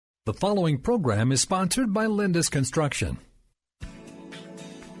The following program is sponsored by Lindus Construction.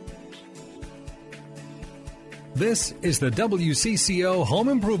 This is the WCCO Home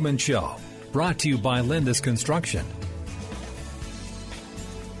Improvement Show, brought to you by Lindus Construction.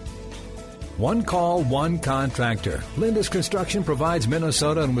 One call, one contractor. Lindus Construction provides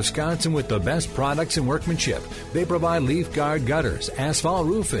Minnesota and Wisconsin with the best products and workmanship. They provide leaf guard gutters, asphalt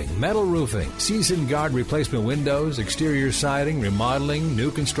roofing, metal roofing, season guard replacement windows, exterior siding, remodeling, new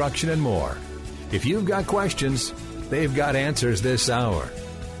construction, and more. If you've got questions, they've got answers this hour.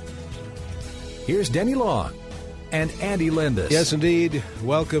 Here's Denny Long and Andy Lindus. Yes, indeed.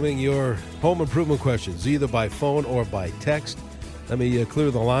 Welcoming your home improvement questions, either by phone or by text. Let me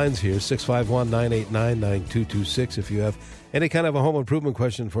clear the lines here, 651-989-9226. If you have any kind of a home improvement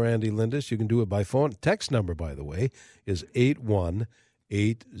question for Andy Lindus, you can do it by phone. Text number, by the way, is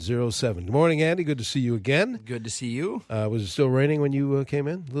 81807. Good morning, Andy. Good to see you again. Good to see you. Was it still raining when you came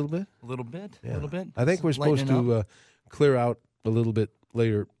in a little bit? A little bit. I think we're supposed to clear out a little bit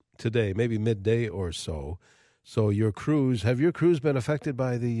later today, maybe midday or so. So your crews, have your crews been affected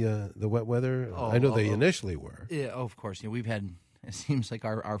by the wet weather? I know they initially were. Yeah, of course. We've had, it seems like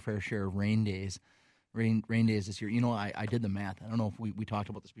our fair share of rain days this year. I did the math. I don't know if we talked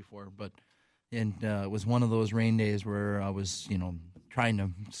about this before, but it was one of those rain days where I was, trying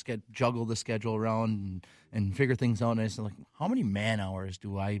to juggle the schedule around and figure things out. And I said, how many man hours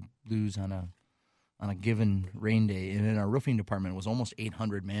do I lose on a given rain day? And in our roofing department, it was almost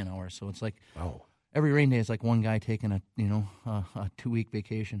 800 man hours. So it's like, wow. Every rain day is like one guy taking a 2-week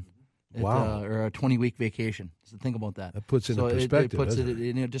vacation. Wow. Or a 20-week vacation. So think about that. That puts it in perspective.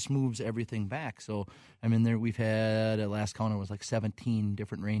 It just moves everything back. So, we've had, at last count, it was like 17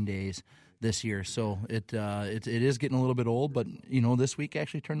 different rain days this year. So it is getting a little bit old, but, this week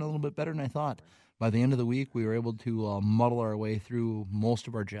actually turned a little bit better than I thought. By the end of the week, we were able to muddle our way through most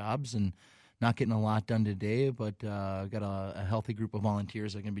of our jobs and not getting a lot done today, but got a healthy group of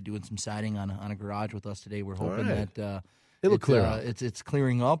volunteers that are going to be doing some siding on a garage with us today. We're hoping that it'll clear up. It's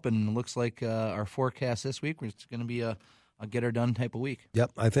clearing up, and it looks like our forecast this week is going to be a get her done type of week.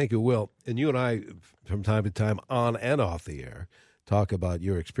 Yep, I think it will. And you and I, from time to time, on and off the air, talk about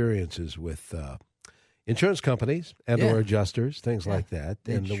your experiences with insurance companies and or adjusters, things like that.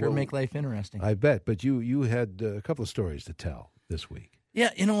 They sure make life interesting. I bet. But you had a couple of stories to tell this week.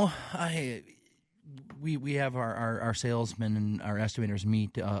 Yeah, we have our salesmen and our estimators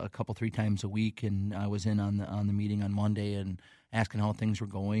meet a couple 3 times a week, and I was in on the meeting on Monday and asking how things were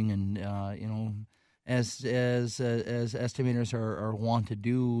going, and as estimators are wont to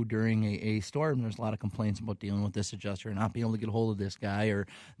do during a storm, there's a lot of complaints about dealing with this adjuster and not being able to get a hold of this guy, or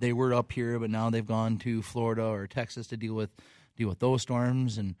they were up here but now they've gone to Florida or Texas to deal with those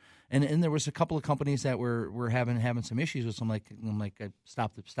storms, and there was a couple of companies that were having some issues with some. I'm like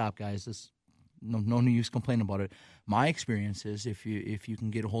stop guys, this no use complaining about it. My experience is if you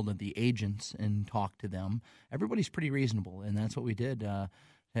can get a hold of the agents and talk to them, everybody's pretty reasonable, and that's what we did.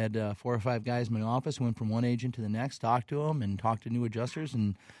 Had 4 or 5 guys in my office, went from one agent to the next, talked to them, and talked to new adjusters,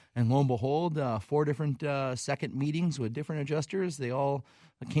 and lo and behold, 4 different second meetings with different adjusters. They all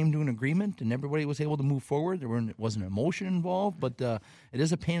came to an agreement, and everybody was able to move forward. There wasn't emotion involved, but it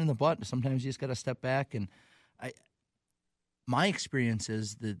is a pain in the butt. Sometimes you just got to step back. And my experience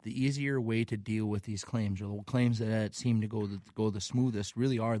is that the easier way to deal with these claims, or the claims that seem to go the smoothest,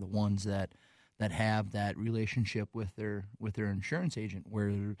 really are the ones that have that relationship with their insurance agent,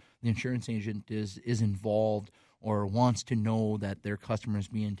 where the insurance agent is involved or wants to know that their customer is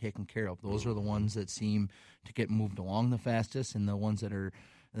being taken care of. Those are the ones that seem to get moved along the fastest, and the ones that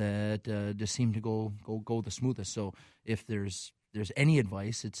just seem to go the smoothest. So if there's any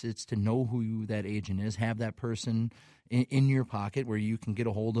advice, it's to know who that agent is, have that person in your pocket where you can get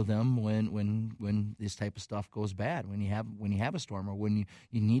a hold of them when this type of stuff goes bad, when you have a storm, or when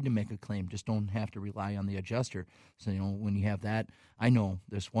you need to make a claim. Just don't have to rely on the adjuster. So when you have that, I know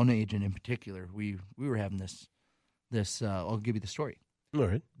there's one agent in particular. We were having this. I'll give you the story. All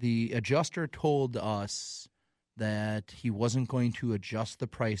right. The adjuster told us that he wasn't going to adjust the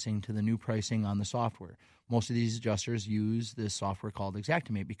pricing to the new pricing on the software. Most of these adjusters use this software called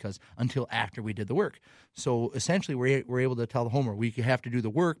Xactimate because until after we did the work. So essentially we're able to tell the homeowner, we have to do the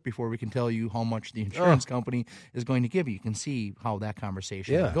work before we can tell you how much the insurance company is going to give you. You can see how that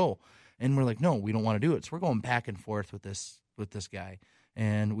conversation will go. And we're like, no, we don't want to do it. So we're going back and forth with this guy.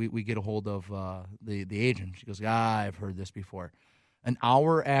 And we get a hold of the agent. She goes, I've heard this before. An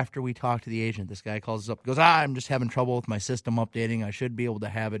hour after we talk to the agent, this guy calls us up. Goes, I'm just having trouble with my system updating. I should be able to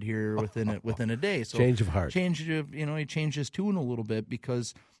have it here within a day. So change of heart. He changed his tune a little bit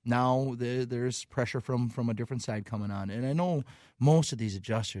because now there's pressure from a different side coming on. And I know most of these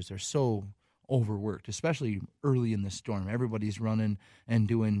adjusters are so overworked, especially early in the storm. Everybody's running and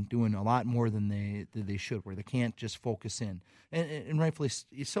doing a lot more than they should, where they can't just focus in, and rightfully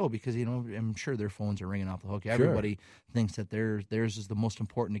so, because I'm sure their phones are ringing off the hook. Everybody thinks that theirs is the most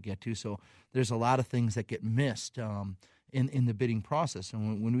important to get to. So there's a lot of things that get missed in the bidding process.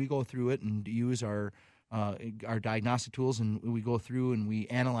 And when we go through it and use our diagnostic tools, and we go through and we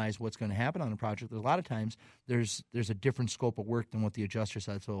analyze what's going to happen on a project, there's a lot of times there's a different scope of work than what the adjuster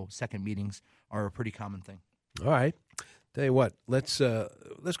said. So second meetings are a pretty common thing. All right. Tell you what, let's go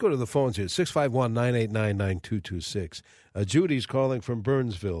to the phones here. 651-989-9226. Judy's calling from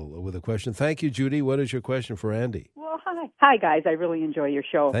Burnsville with a question. Thank you, Judy. What is your question for Andy? Well, hi guys. I really enjoy your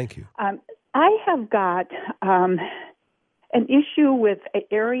show. Thank you. I have got an issue with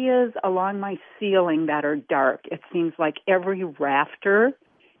areas along my ceiling that are dark. It seems like every rafter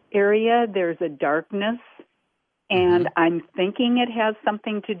area, there's a darkness, and I'm thinking it has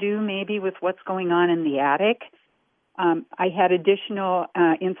something to do maybe with what's going on in the attic. I had additional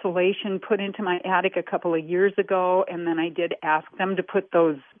insulation put into my attic a couple of years ago, and then I did ask them to put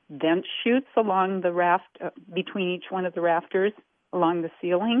those vent chutes along the between each one of the rafters along the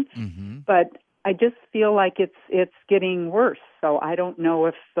ceiling. But I just feel like it's getting worse. So I don't know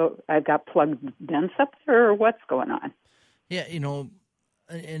if I've got plugged vents up there or what's going on. Yeah,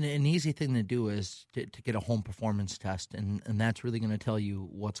 an easy thing to do is to get a home performance test, and that's really going to tell you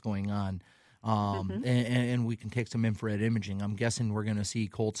what's going on. And we can take some infrared imaging. I'm guessing we're going to see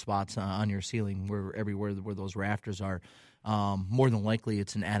cold spots on your ceiling everywhere where those rafters are. More than likely,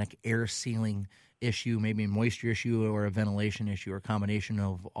 it's an attic air sealing issue, maybe a moisture issue or a ventilation issue, or a combination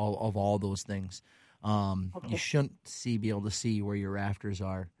of all those things. You shouldn't be able to see where your rafters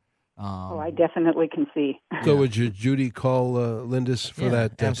are. I definitely can see. So would Judy call Lindus for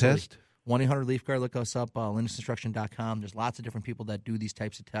that test? 1-800-LEAF-GUARD. Look us up, lindusconstruction.com. There's lots of different people that do these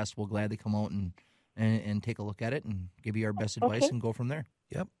types of tests. We'll gladly come out and take a look at it and give you our best advice and go from there.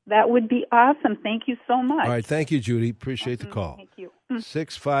 Yep. That would be awesome. Thank you so much. All right. Thank you, Judy. Appreciate the call. Thank you.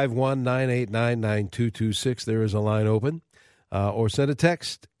 651-989-9226. There is a line open. Or send a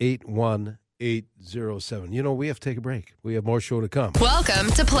text, 81807. We have to take a break. We have more show to come.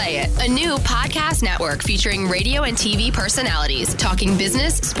 Welcome to Play It, a new podcast network featuring radio and TV personalities talking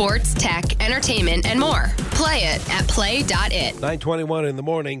business, sports, tech, entertainment, and more. Play it at play.it. 9:21 in the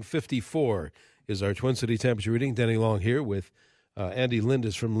morning, 54 is our Twin City temperature reading. Denny Long here with Andy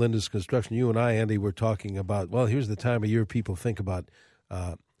Lindus from Lindus Construction. You and I, Andy, were talking about, here's the time of year people think about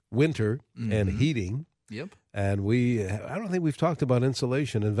winter and heating. Yep. And I don't think we've talked about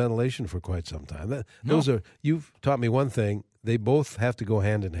insulation and ventilation for quite some time. You've taught me one thing. They both have to go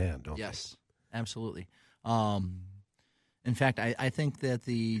hand in hand, don't they? Yes, absolutely. In fact, I think that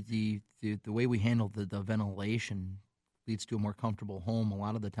the way we handle the ventilation leads to a more comfortable home a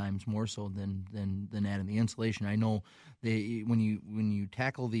lot of the times, more so than adding the insulation. I know when you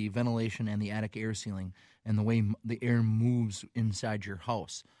tackle the ventilation and the attic air sealing and the way the air moves inside your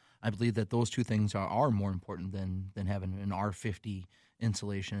house, I believe that those two things are more important than having an R50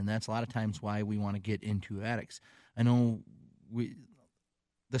 insulation, and that's a lot of times why we want to get into attics. I know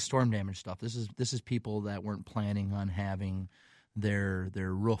the storm damage stuff. This is people that weren't planning on having their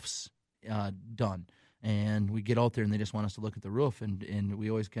roofs done, and we get out there and they just want us to look at the roof, and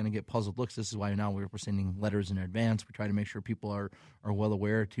we always kind of get puzzled looks. This is why now we're sending letters in advance. We try to make sure people are well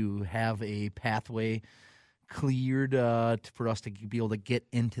aware to have a pathway cleared for us to be able to get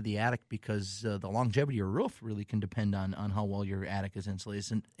into the attic, because the longevity of your roof really can depend on how well your attic is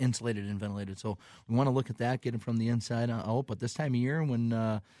insulated and ventilated. So we want to look at that, get it from the inside out. But this time of year, when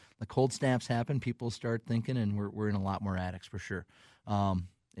the cold snaps happen, people start thinking, and we're in a lot more attics for sure,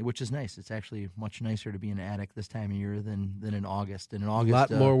 which is nice. It's actually much nicer to be in an attic this time of year than in August. And in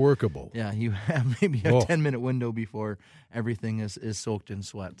August, a lot more workable. Yeah, you have maybe a 10-minute window before everything is soaked in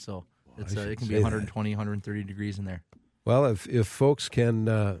sweat. So it can be 120, 130 degrees in there. Well, if folks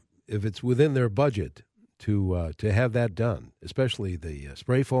can, if it's within their budget to have that done, especially the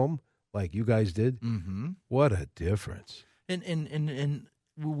spray foam like you guys did, what a difference! And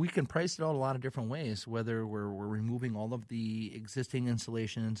we can price it out a lot of different ways. Whether we're removing all of the existing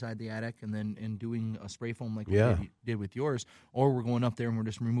insulation inside the attic and doing a spray foam like we did with yours, or we're going up there and we're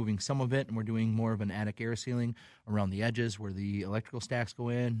just removing some of it and we're doing more of an attic air sealing around the edges where the electrical stacks go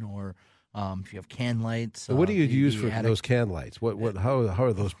in, or If you have can lights. So what do you use for those can lights? How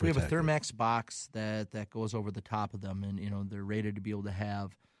are those protected? We have a Thermax box that goes over the top of them, and they're rated to be able to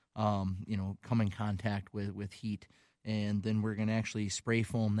have come in contact with heat. And then we're going to actually spray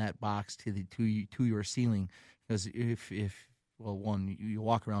foam that box to your ceiling, because if you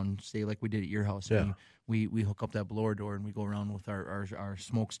walk around, say like we did at your house, and we hook up that blower door and we go around with our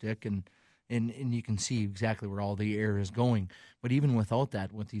smoke stick and you can see exactly where all the air is going. But even without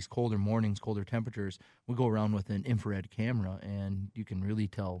that, with these colder mornings, colder temperatures, we go around with an infrared camera, and you can really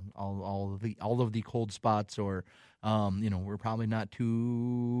tell all of the cold spots. Or, we're probably not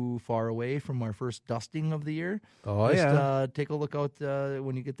too far away from our first dusting of the year. Take a look out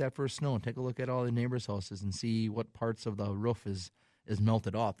when you get that first snow. Take a look at all the neighbors' houses and see what parts of the roof is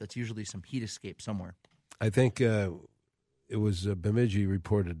melted off. That's usually some heat escape somewhere. I think it was Bemidji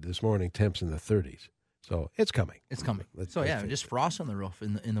reported this morning temps in the 30s. So it's coming. It's coming. Just frost on the roof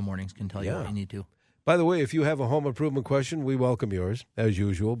in the mornings can tell you what you need to. By the way, if you have a home improvement question, we welcome yours, as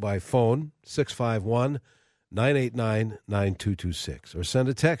usual, by phone, 651-989-9226, or send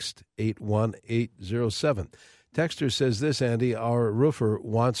a text, 81807. Texter says this, Andy, our roofer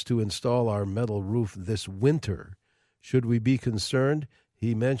wants to install our metal roof this winter. Should we be concerned?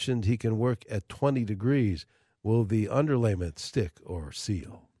 He mentioned he can work at 20 degrees. Will the underlayment stick or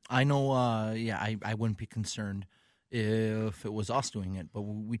seal? I know, I wouldn't be concerned if it was us doing it, but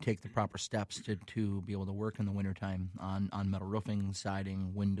we take the proper steps to be able to work in the wintertime on metal roofing,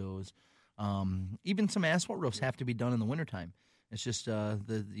 siding, windows. Even some asphalt roofs have to be done in the wintertime. It's just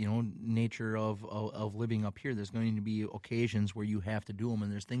the nature of living up here. There's going to be occasions where you have to do them,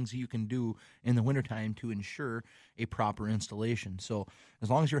 and there's things you can do in the wintertime to ensure a proper installation. So as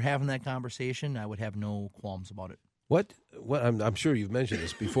long as you're having that conversation, I would have no qualms about it. What I'm sure you've mentioned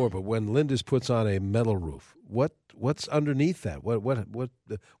this before, but when Lindus puts on a metal roof, what's underneath that?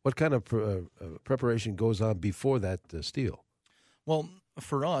 What kind of preparation goes on before that steel? Well,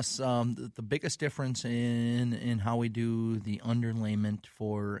 for us, the biggest difference in how we do the underlayment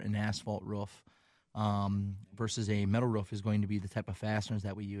for an asphalt roof versus a metal roof is going to be the type of fasteners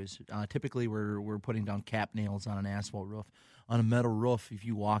that we use. Typically, we're putting down cap nails on an asphalt roof. On a metal roof, if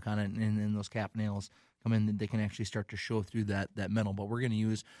you walk on it and those cap nails come in, they can actually start to show through that metal. But we're going to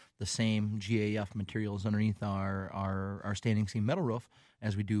use the same GAF materials underneath our standing seam metal roof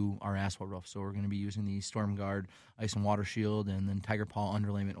as we do our asphalt roof. So we're going to be using the Storm Guard Ice and Water Shield and then Tiger Paw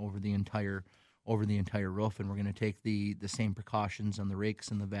underlayment over the entire roof, and we're going to take the same precautions on the rakes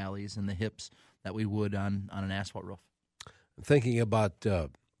and the valleys and the hips that we would on an asphalt roof. Thinking about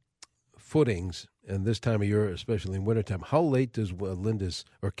footings, and this time of year, especially in wintertime, how late does Lindus,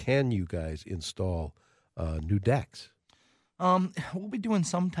 or can you guys install new decks? We'll be doing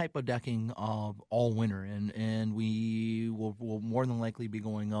some type of decking all winter, and we will more than likely be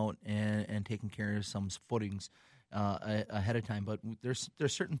going out and taking care of some footings ahead of time. But there's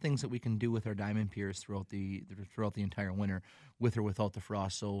certain things that we can do with our diamond piers throughout the entire winter, with or without the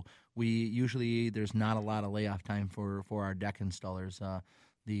frost. So there's not a lot of layoff time for our deck installers.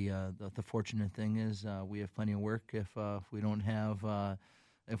 The fortunate thing is we have plenty of work. If we don't have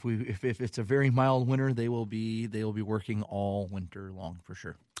if it's a very mild winter, they will be working all winter long for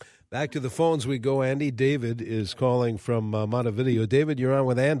sure. Back to the phones we go, Andy. David is calling from Montevideo. David, you're on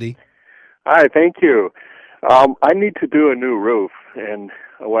with Andy. Hi, thank you. I need to do a new roof, and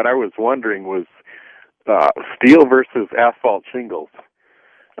what I was wondering was steel versus asphalt shingles.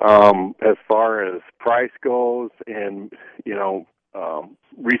 As far as price goes, and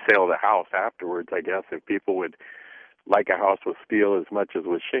resale the house afterwards, I guess, if people would like a house with steel as much as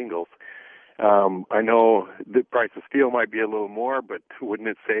with shingles. I know the price of steel might be a little more, but wouldn't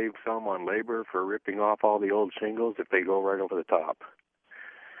it save some on labor for ripping off all the old shingles if they go right over the top?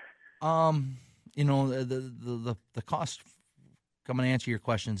 The cost, I'm going to answer your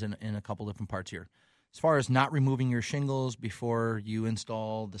questions in a couple different parts here. As far as not removing your shingles before you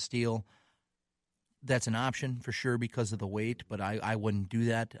install the steel, that's an option for sure because of the weight, but I wouldn't do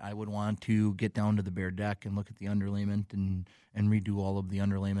that. I would want to get down to the bare deck and look at the underlayment and redo all of the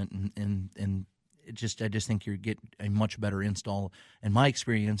underlayment, and I just think you get a much better install. In my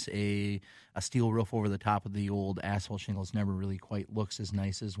experience, a steel roof over the top of the old asphalt shingles never really quite looks as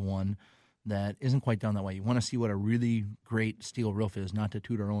nice as one that isn't quite done that way. You want to see what a really great steel roof is, not to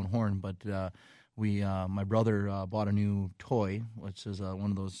toot our own horn, but my brother bought a new toy, which is one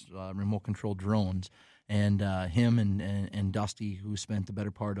of those remote control drones, and him and Dusty, who spent the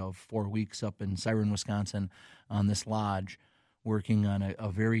better part of 4 weeks up in Siren, Wisconsin, on this lodge, working on a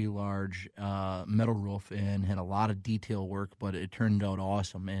very large metal roof, and had a lot of detail work, but it turned out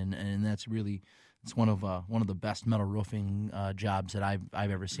awesome, and that's really it's one of the best metal roofing jobs that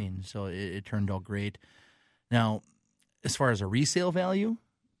I've ever seen. So it turned out great. Now, as far as a resale value,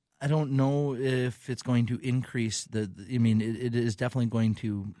 I don't know if it's going to increase it is definitely going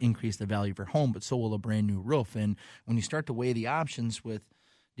to increase the value of your home, but so will a brand new roof. And when you start to weigh the options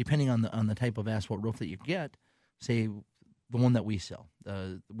depending on the type of asphalt roof that you get, say the one that we sell,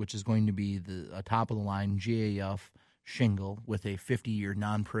 which is going to be a top of the line GAF shingle with a 50-year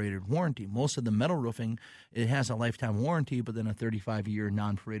non-paraded warranty. Most of the metal roofing, it has a lifetime warranty, but then a 35-year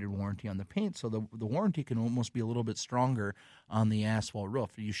non-paraded warranty on the paint. So the warranty can almost be a little bit stronger on the asphalt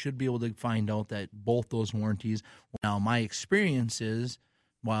roof. You should be able to find out that both those warranties. Now, my experience is,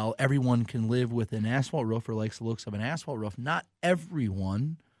 while everyone can live with an asphalt roof or likes the looks of an asphalt roof, not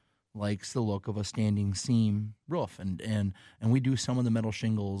everyone likes the look of a standing seam roof, and we do some of the metal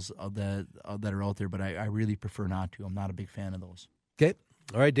shingles that are out there, but I really prefer not to. I'm not a big fan of those. Okay.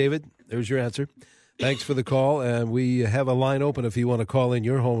 All right, David, there's your answer. Thanks for the call, and we have a line open if you want to call in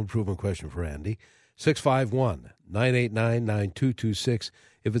your home improvement question for Andy, 651-989-9226.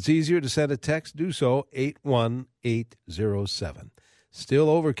 If it's easier to send a text, do so, 81807. Still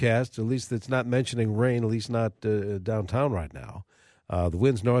overcast, at least it's not mentioning rain, at least not downtown right now. The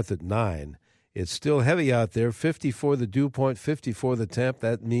wind's north at 9. It's still heavy out there, 54 the dew point, 54 the temp.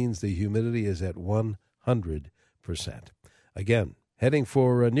 That means the humidity is at 100%. Again, heading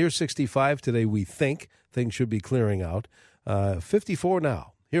for near 65 today, we think. Things should be clearing out. 54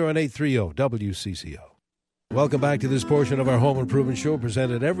 now, here on 830 WCCO. Welcome back to this portion of our Home Improvement Show,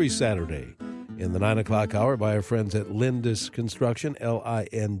 presented every Saturday in the 9 o'clock hour by our friends at Lindus Construction,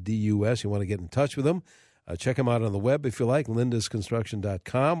 Lindus. You want to get in touch with them? Check them out on the web if you like,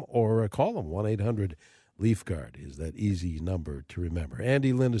 lindusconstruction.com, or call them. 1-800-LEAF-GUARD is that easy number to remember.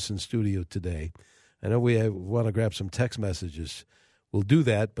 Andy Lindus in studio today. I know we want to grab some text messages. We'll do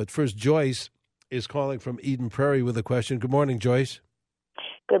that. But first, Joyce is calling from Eden Prairie with a question. Good morning, Joyce.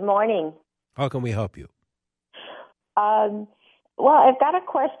 Good morning. How can we help you? Well, I've got a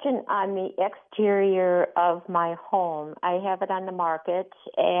question on the exterior of my home. I have it on the market,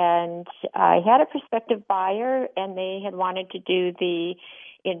 and I had a prospective buyer, and they had wanted to do the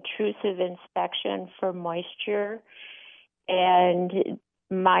intrusive inspection for moisture. And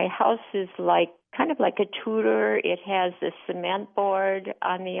my house is kind of like a Tudor. It has a cement board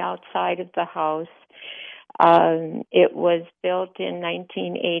on the outside of the house. It was built in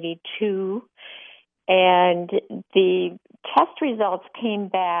 1982. And the test results came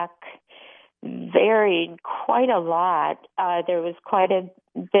back varied quite a lot. There was quite a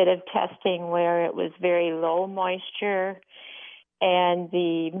bit of testing where it was very low moisture, and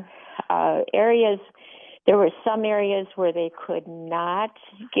the areas, there were some areas where they could not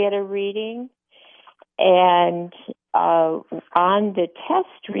get a reading. And on the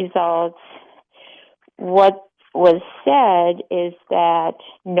test results, what was said is that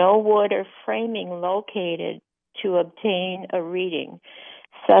no wood or framing located to obtain a reading.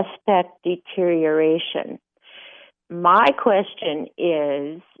 Suspect deterioration. My question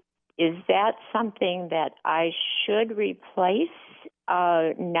is that something that I should replace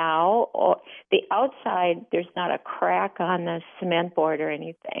now? Or the outside, there's not a crack on the cement board or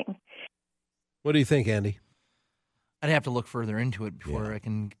anything. What do you think, Andy? I'd have to look further into it before I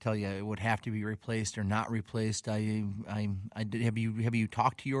can tell you it would have to be replaced or not replaced. Have you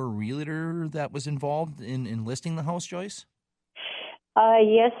talked to your realtor that was involved in listing the house, Joyce?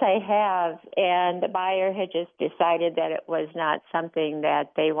 Yes, I have, and the buyer had just decided that it was not something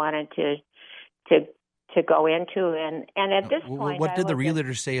that they wanted to go into, and at this point, what did the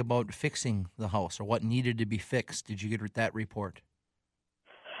realtor say about fixing the house, or what needed to be fixed? Did you get that report?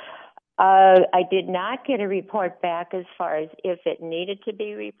 I did not get a report back as far as if it needed to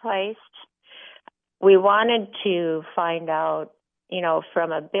be replaced. We wanted to find out,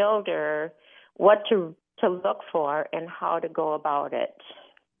 from a builder what to look for and how to go about it.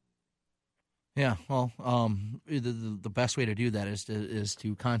 Yeah, well, the best way to do that is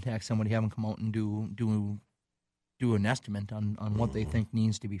to contact somebody, have them come out and do an estimate on what they think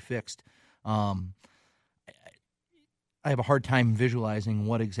needs to be fixed. I have a hard time visualizing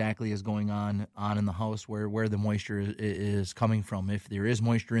what exactly is going on in the house, where the moisture is coming from. If there is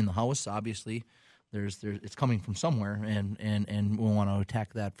moisture in the house, obviously, it's coming from somewhere, and we'll want to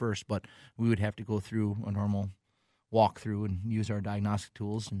attack that first. But we would have to go through a normal walkthrough and use our diagnostic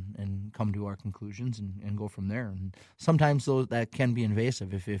tools and come to our conclusions and go from there. And sometimes that can be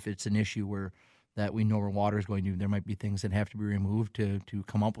invasive if it's an issue that we know where water is going to. There might be things that have to be removed to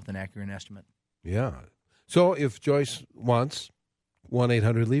come up with an accurate estimate. Yeah. So if Joyce wants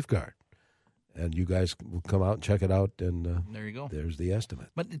 1-800-LEAF-GUARD, And you guys will come out and check it out, and there you go. There's the estimate.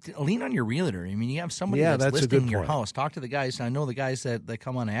 But lean on your realtor. I mean, you have somebody that's listing your house. Talk to the guys. I know the guys that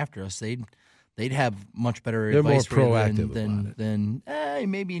come on after us. They'd have much better advice. They're more proactive than hey,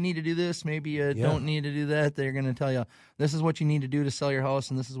 maybe you need to do this, maybe you don't need to do that. They're going to tell you this is what you need to do to sell your house,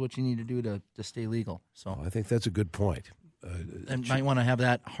 and this is what you need to do to stay legal. So I think that's a good point. And might want to have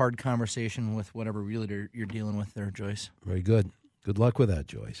that hard conversation with whatever realtor you're dealing with there, Joyce. Very good. Good luck with that,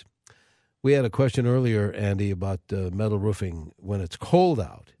 Joyce. We had a question earlier, Andy, about metal roofing when it's cold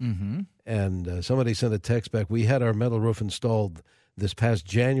out. Mm-hmm. And somebody sent a text back. We had our metal roof installed this past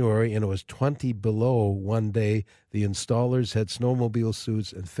January, and it was 20 below one day. The installers had snowmobile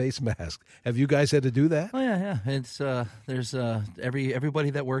suits and face masks. Have you guys had to do that? Oh, yeah. It's there's everybody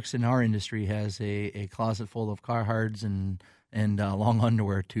that works in our industry has a closet full of Carhartts and long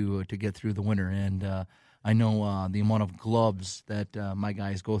underwear to get through the winter. And I know the amount of gloves that my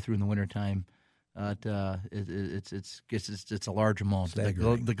guys go through in the wintertime. It's a large amount.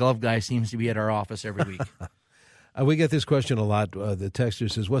 The glove guy seems to be at our office every week. We get this question a lot. The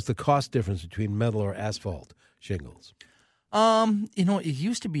texter says, "What's the cost difference between metal or asphalt shingles?" It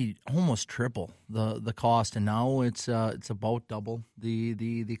used to be almost triple the cost, and now it's about double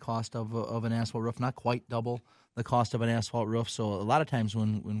the cost of an asphalt roof. Not quite double the cost of an asphalt roof. So a lot of times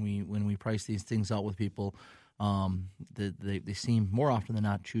when we price these things out with people, they seem more often than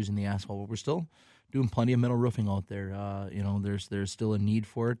not choosing the asphalt. But we're still doing plenty of metal roofing out there. There's still a need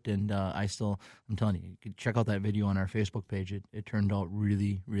for it, and I'm telling you, could check out that video on our Facebook page. It turned out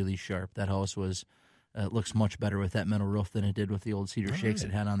really, really sharp. That house looks much better with that metal roof than it did with the old cedar shakes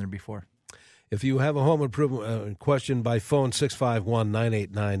it had on there before. If you have a home improvement question by phone,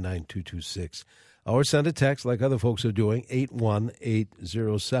 651-989-9226. Or send a text like other folks are doing,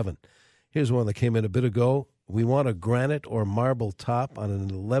 81807. Here's one that came in a bit ago. We want a granite or marble top on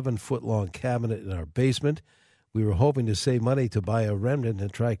an 11-foot-long cabinet in our basement. We were hoping to save money to buy a remnant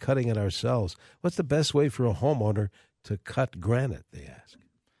and try cutting it ourselves. What's the best way for a homeowner to cut granite, they ask?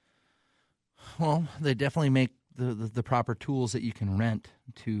 Well, they definitely make the proper tools that you can rent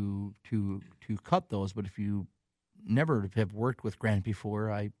to cut those. But if you never have worked with granite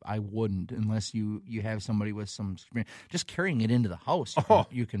before, I wouldn't, unless you have somebody with some experience. Just carrying it into the house,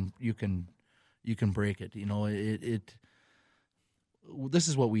 you can break it. This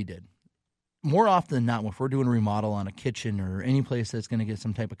is what we did. More often than not, if we're doing a remodel on a kitchen or any place that's going to get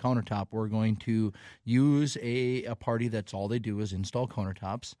some type of countertop, we're going to use a party that's all they do is install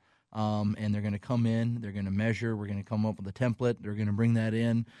countertops. And they're going to come in, they're going to measure, we're going to come up with a template, they're going to bring that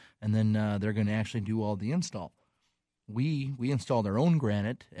in, and then they're going to actually do all the install. We installed our own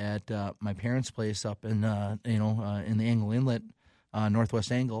granite at my parents' place up in the Angle Inlet,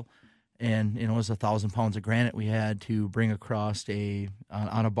 Northwest Angle, and it was 1,000 pounds of granite we had to bring across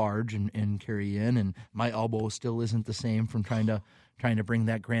on a barge and carry in, and my elbow still isn't the same from trying to bring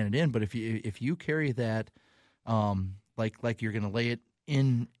that granite in. But if you carry that like you're going to lay it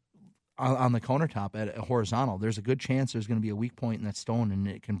in on the countertop at a horizontal, there's a good chance there's going to be a weak point in that stone and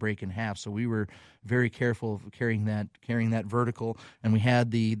it can break in half. So we were very careful of carrying that vertical, and we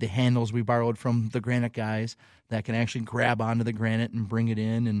had the handles we borrowed from the granite guys that can actually grab onto the granite and bring it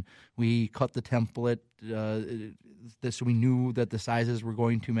in, and we cut the template so we knew that the sizes were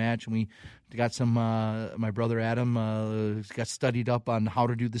going to match, and we got some my brother Adam got studied up on how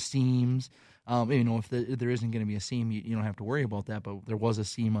to do the seams. If there isn't going to be a seam, you don't have to worry about that. But there was a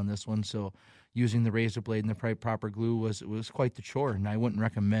seam on this one, so using the razor blade and the proper glue was quite the chore. And I wouldn't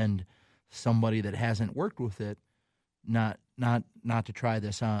recommend somebody that hasn't worked with it not to try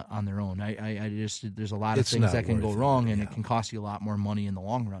this on their own. There's a lot of things that can go wrong, and it can cost you a lot more money in the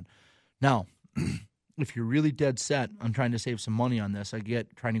long run. Now, if you're really dead set on trying to save some money on this, I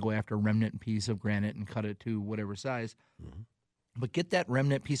get trying to go after a remnant piece of granite and cut it to whatever size. Mm-hmm. But get that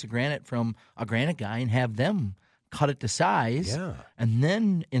remnant piece of granite from a granite guy and have them cut it to size and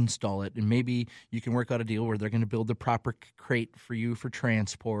then install it. And maybe you can work out a deal where they're going to build the proper crate for you for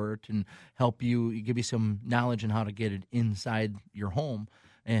transport and help you, give you some knowledge on how to get it inside your home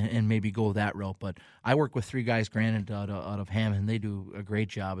and maybe go that route. But I work with 3 guys granite out of Hammond. They do a great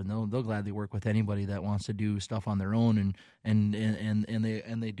job, and they'll gladly work with anybody that wants to do stuff on their own, and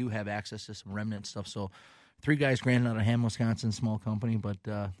they do have access to some remnant stuff. So 3 guys granite out of Hammond, Wisconsin, small company, but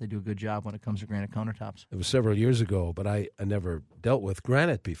they do a good job when it comes to granite countertops. It was several years ago, but I never dealt with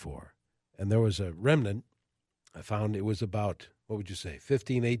granite before. And there was a remnant. I found it was about, what would you say,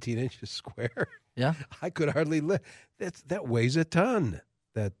 15, 18 inches square? Yeah. I could hardly lift. That weighs a ton,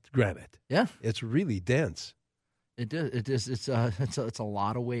 that granite. Yeah. It's really dense. It does. It is. It's a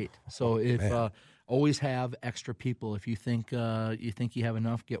lot of weight. So always have extra people. If you think you have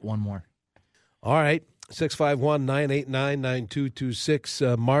enough, get one more. All right,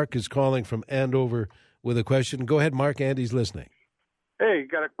 651-989-9226. Mark is calling from Andover with a question. Go ahead, Mark. Andy's listening. Hey,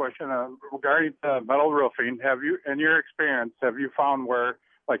 got a question regarding metal roofing. Have you, in your experience, have you found where,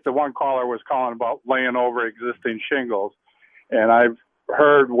 like the one caller was calling about laying over existing shingles, and I've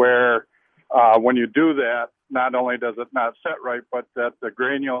heard where when you do that, not only does it not set right, but that the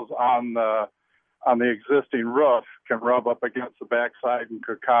granules on the existing roof can rub up against the backside and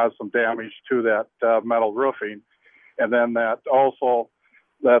could cause some damage to that metal roofing. And then that also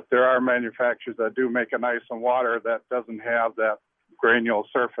that there are manufacturers that do make an ice and water that doesn't have that granule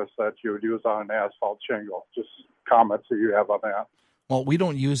surface that you would use on an asphalt shingle. Just comments that you have on that. Well, we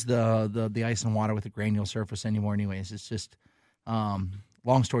don't use the ice and water with the granule surface anymore anyways. It's just,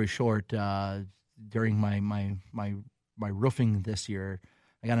 long story short, during my roofing this year,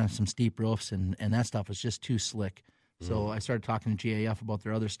 I got on some steep roofs, and that stuff was just too slick. So I started talking to GAF about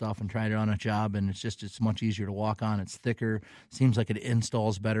their other stuff and tried it on a job, and it's much easier to walk on. It's thicker, seems like it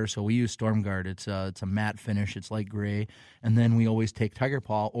installs better. So we use StormGuard. It's a matte finish. It's light gray, and then we always take Tiger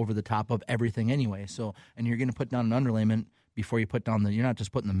Paw over the top of everything anyway. So, and you're going to put down an underlayment before you put down you're not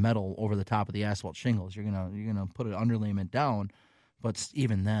just putting the metal over the top of the asphalt shingles. You're gonna put an underlayment down, but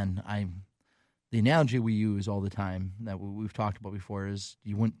even then, the analogy we use all the time that we've talked about before is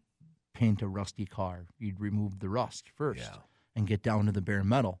you wouldn't paint a rusty car. You'd remove the rust first and get down to the bare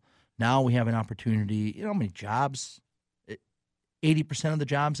metal. Now we have an opportunity. You know how many jobs? 80% of the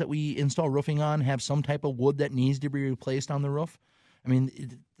jobs that we install roofing on have some type of wood that needs to be replaced on the roof. I mean,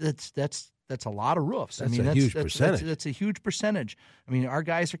 that's a lot of roofs. That's a huge percentage. That's a huge percentage. I mean, our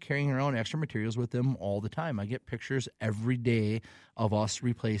guys are carrying around extra materials with them all the time. I get pictures every day of us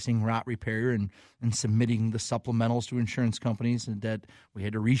replacing rot repair and submitting the supplementals to insurance companies, and that we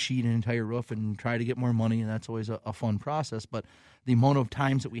had to resheet an entire roof and try to get more money, and that's always a fun process. But the amount of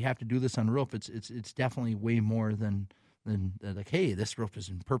times that we have to do this on a roof, it's definitely way more than like, hey, this roof is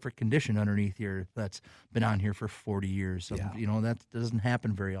in perfect condition underneath here that's been on here for 40 years. So, that doesn't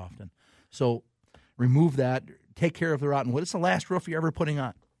happen very often. So remove that, take care of the rotten wood. It's the last roof you're ever putting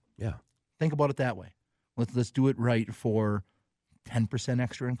on. Yeah. Think about it that way. Let's do it right for 10%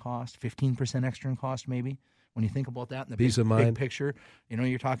 extra in cost, 15% extra in cost maybe. When you think about that in the big picture,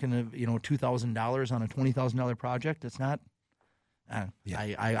 you're talking of, $2,000 on a $20,000 project. It's not,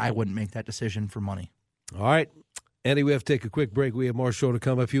 I wouldn't make that decision for money. All right. Andy, we have to take a quick break. We have more show to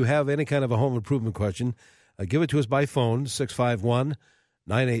come. If you have any kind of a home improvement question, give it to us by phone,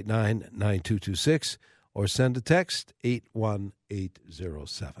 651-989-9226, or send a text,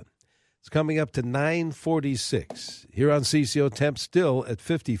 81807. It's coming up to 9:46. Here on CCO, temp still at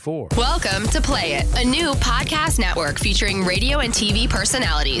 54. Welcome to Play It, a new podcast network featuring radio and TV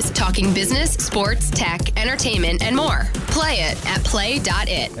personalities talking business, sports, tech, entertainment, and more. Play it at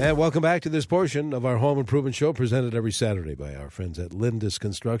play.it. And welcome back to this portion of our home improvement show, presented every Saturday by our friends at Lindus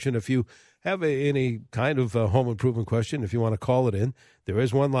Construction. If you have any kind of home improvement question, if you want to call it in, there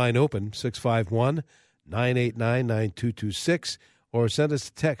is one line open, 651-989-9226. Or send us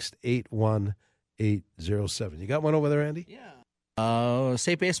a text, 81807. You got one over there, Andy? Yeah.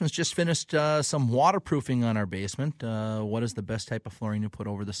 Safe Basements just finished some waterproofing on our basement. What is the best type of flooring to put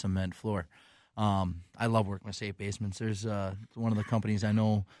over the cement floor? I love working with Safe Basements. There's one of the companies I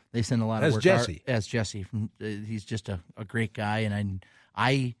know, they send a lot of work. As Jesse. He's just a great guy, and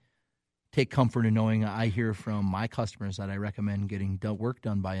I take comfort in knowing I hear from my customers that I recommend getting work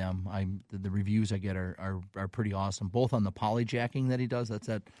done by him. The reviews I get are pretty awesome, both on the poly jacking that he does. That's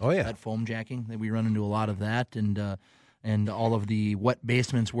that foam jacking that we run into a lot of that, and all of the wet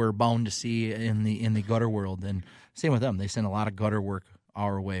basements we're bound to see in the gutter world. And same with them, they send a lot of gutter work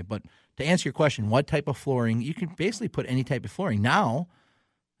our way. But to answer your question, what type of flooring? You can basically put any type of flooring now.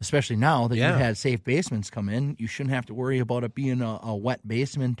 Especially now that you've had Safe Basements come in, you shouldn't have to worry about it being a wet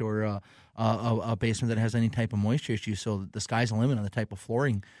basement or a basement that has any type of moisture issue. So the sky's the limit on the type of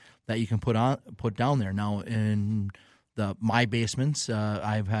flooring that you can put down there. Now in my basements,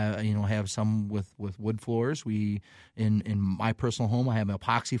 have some with wood floors. In my personal home, I have an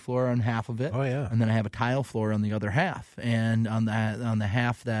epoxy floor on half of it. Oh yeah, and then I have a tile floor on the other half. And on the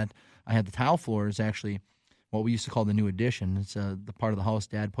half that I have the tile floor is actually what we used to call the new addition. It's the part of the house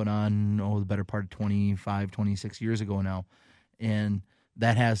Dad put on, the better part of 25, 26 years ago now. And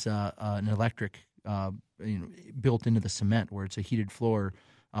that has an electric built into the cement, where it's a heated floor,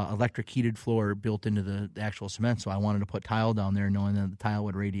 electric heated floor built into the actual cement. So I wanted to put tile down there, knowing that the tile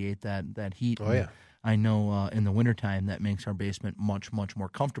would radiate that heat. Oh, yeah. I know in the wintertime that makes our basement much, much more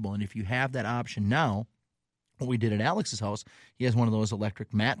comfortable. And if you have that option now, what we did at Alex's house, he has one of those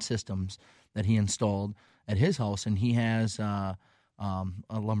electric mat systems that he installed at his house, and he has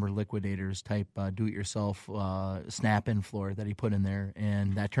a Lumber Liquidators type do-it-yourself snap-in floor that he put in there,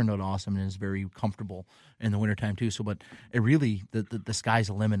 and that turned out awesome and is very comfortable in the wintertime too. So, but it really the sky's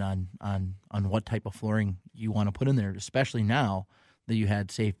the limit on what type of flooring you want to put in there, especially now that you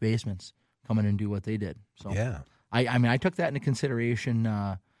had safe basements come in and do what they did. So yeah, I mean I took that into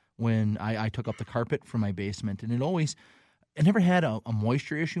consideration when I took up the carpet for my basement, and I never had a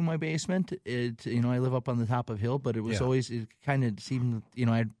moisture issue in my basement. I live up on the top of a hill, but it was always, it kind of seemed,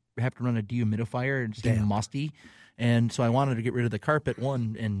 I'd have to run a dehumidifier and stay musty. And so I wanted to get rid of the carpet,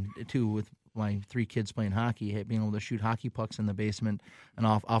 one, and two, with my 3 kids playing hockey, being able to shoot hockey pucks in the basement and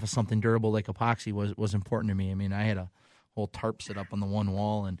off of something durable like epoxy was important to me. I mean, I had a whole tarp set up on the one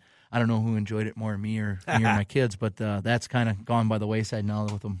wall, and I don't know who enjoyed it more, me or my kids, but that's kind of gone by the wayside now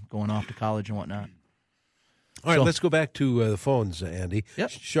with them going off to college and whatnot. All right, let's go back to the phones, Andy.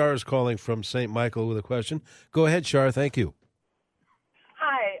 Yep. Shar is calling from St. Michael with a question. Go ahead, Shar. Thank you.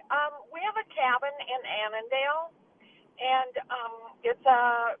 Hi. We have a cabin in Annandale, and it's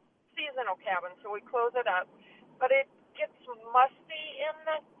a seasonal cabin, so we close it up. But it gets musty in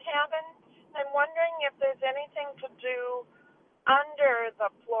the cabin. I'm wondering if there's anything to do under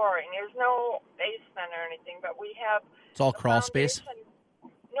the flooring. There's no basement or anything, but we have... It's all crawl space?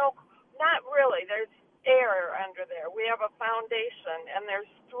 No, not really. There's air under there. We have a foundation, and there's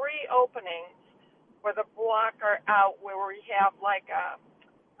 3 openings where the block are out, where we have like a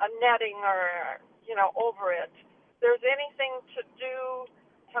netting or over it. There's anything to do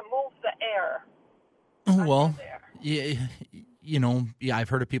to move the air? Well, I've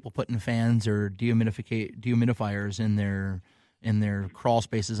heard of people putting fans or dehumidifiers in their crawl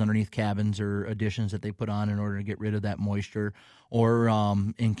spaces underneath cabins or additions that they put on in order to get rid of that moisture, or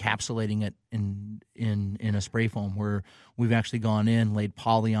encapsulating it in a spray foam, where we've actually gone in, laid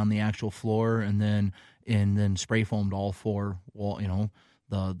poly on the actual floor, and then spray foamed all 4 wall,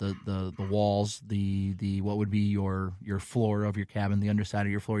 the walls, the what would be your floor of your cabin, the underside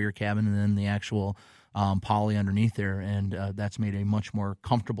of your floor of your cabin, and then the actual poly underneath there, and that's made a much more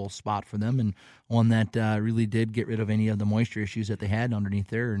comfortable spot for them, and one that really did get rid of any of the moisture issues that they had underneath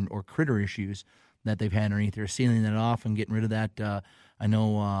there, or critter issues that they've had underneath there. Sealing that off and getting rid of that. I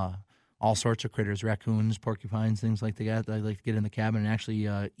know all sorts of critters, raccoons, porcupines, things like that. They like to get in the cabin and actually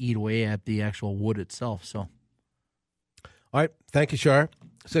eat away at the actual wood itself. So, all right, thank you, Shar.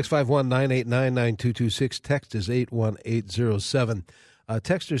 651-989-9226. Text is 81807.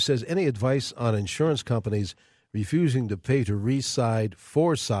 Texter says, any advice on insurance companies refusing to pay to re-side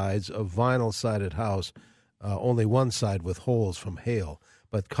 4 sides of vinyl-sided house, only one side with holes from hail?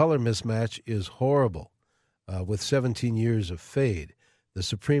 But color mismatch is horrible with 17 years of fade. The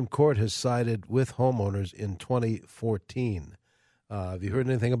Supreme Court has sided with homeowners in 2014. Have you heard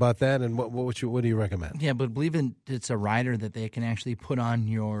anything about that, and what do you recommend? Yeah, but believe it's a rider that they can actually put on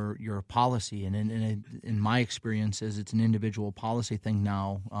your policy, and in my experience, it's an individual policy thing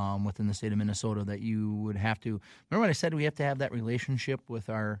now within the state of Minnesota that you would have to. Remember what I said? We have to have that relationship with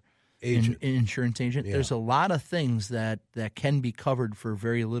our insurance agent. Yeah. There's a lot of things that can be covered for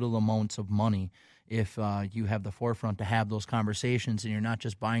very little amounts of money if you have the forefront to have those conversations, and you're not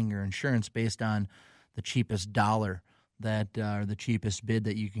just buying your insurance based on the cheapest dollar that are the cheapest bid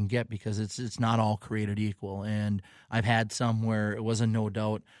that you can get, because it's not all created equal. And I've had some where it was a no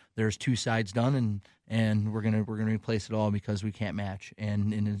doubt there's 2 sides done, and we're gonna replace it all because we can't match,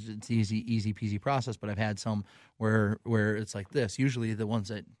 and it's easy peasy process. But I've had some where it's like this. Usually the ones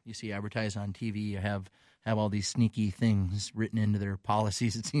that you see advertised on TV have all these sneaky things written into their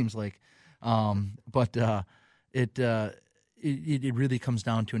policies, it seems like, It really comes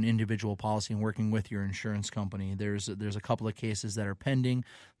down to an individual policy and working with your insurance company. There's a couple of cases that are pending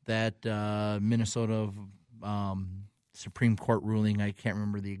that Minnesota Supreme Court ruling. I can't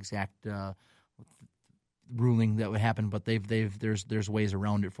remember the exact ruling that would happen, but there's ways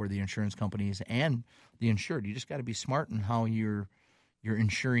around it for the insurance companies and the insured. You just got to be smart in how you're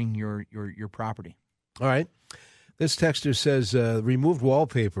insuring your property. All right. This texter says, removed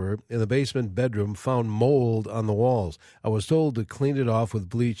wallpaper in the basement bedroom, found mold on the walls. I was told to clean it off with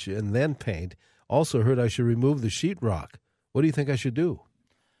bleach and then paint. Also heard I should remove the sheetrock. What do you think I should do?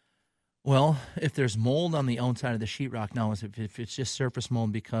 Well, if there's mold on the outside of the sheetrock, now if it's just surface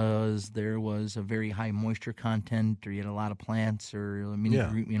mold because there was a very high moisture content, or you had a lot of plants, or in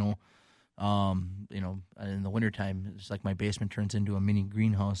the wintertime, it's like my basement turns into a mini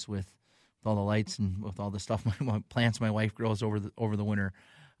greenhouse with all the lights and with all the stuff, my plants my wife grows over the winter,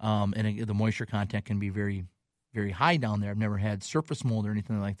 and the moisture content can be very, very high down there. I've never had surface mold or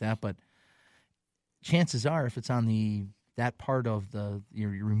anything like that, but chances are, if it's on that part of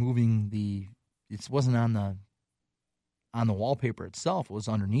you're removing it wasn't on on the wallpaper itself. It was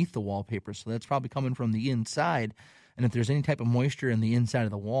underneath the wallpaper, so that's probably coming from the inside. And if there's any type of moisture in the inside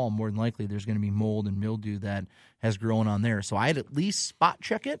of the wall, more than likely there's going to be mold and mildew that has grown on there. So I'd at least spot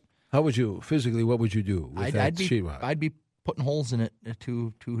check it. How would you physically? What would you do with that sheetrock? I'd be putting holes in it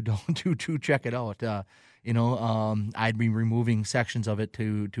to check it out. I'd be removing sections of it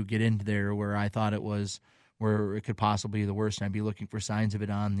to get into there where I thought it was, where it could possibly be the worst. And I'd be looking for signs of it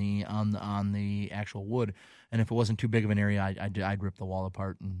on the actual wood. And if it wasn't too big of an area, I'd rip the wall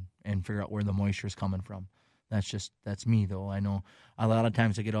apart and figure out where the moisture is coming from. That's me, though. I know a lot of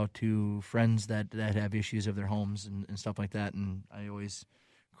times I get out to friends that have issues of their homes and stuff like that, and I always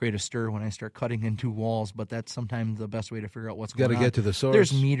create a stir when I start cutting into walls, but that's sometimes the best way to figure out what's going on. Got to get to the source.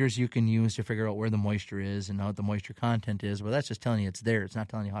 There's meters you can use to figure out where the moisture is and what the moisture content is, but that's just telling you it's there. It's not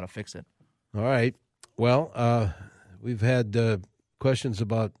telling you how to fix it. All right. Well, we've had questions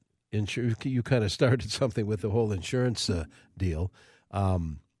about insurance. You kind of started something with the whole insurance deal.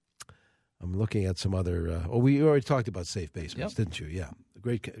 I'm looking at some other. We already talked about Safe Basements, didn't you? Yeah,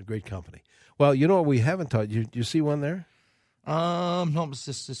 great company. Well, you know what we haven't talked. You see one there? No,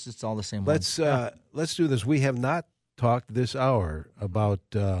 it's all the same. Let's do this. We have not talked this hour about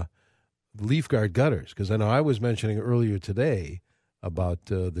leaf guard gutters, because I know I was mentioning earlier today about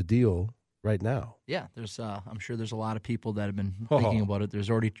the deal right now. Yeah, there's. I'm sure there's a lot of people that have been thinking about it.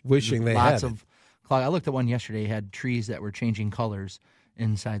 There's already wishing they lots had of. I looked at one yesterday. Had trees that were changing colors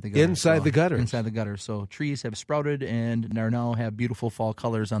inside the gutter. Inside the gutters. So trees have sprouted and are now have beautiful fall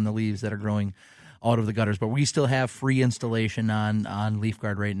colors on the leaves that are growing out of the gutters. But we still have free installation on Leaf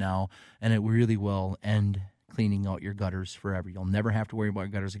Guard right now, and it really will end cleaning out your gutters forever. You'll never have to worry about your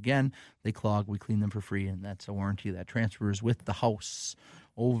gutters again. They clog, we clean them for free, and that's a warranty that transfers with the house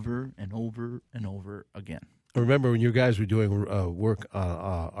over and over and over again. Remember when you guys were doing work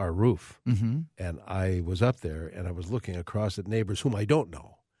on our roof, mm-hmm. and I was up there, and I was looking across at neighbors whom I don't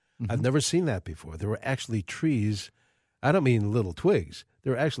know. Mm-hmm. I've never seen that before. There were actually trees. I don't mean little twigs.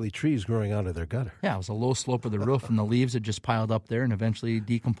 There were actually trees growing out of their gutter. Yeah, it was a low slope of the roof, and the leaves had just piled up there and eventually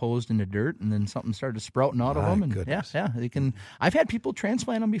decomposed into dirt, and then something started sprouting out of them. And goodness. Yeah, they can. I've had people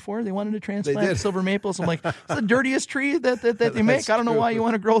transplant them before. They wanted to transplant silver maples. I'm like, it's the dirtiest tree that they make. I don't know why you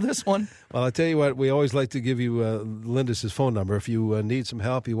want to grow this one. Well, I'll tell you what, we always like to give you Lindus' phone number. If you need some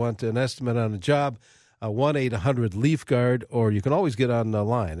help, you want an estimate on a job, 1-800-LEAF-GUARD, or you can always get on the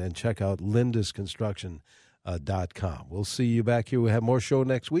line and check out lindusconstruction.com. We'll see you back here. We'll have more show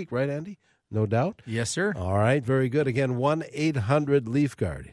next week, right, Andy? No doubt? Yes, sir. All right, very good. Again, 1-800-LEAF-GUARD.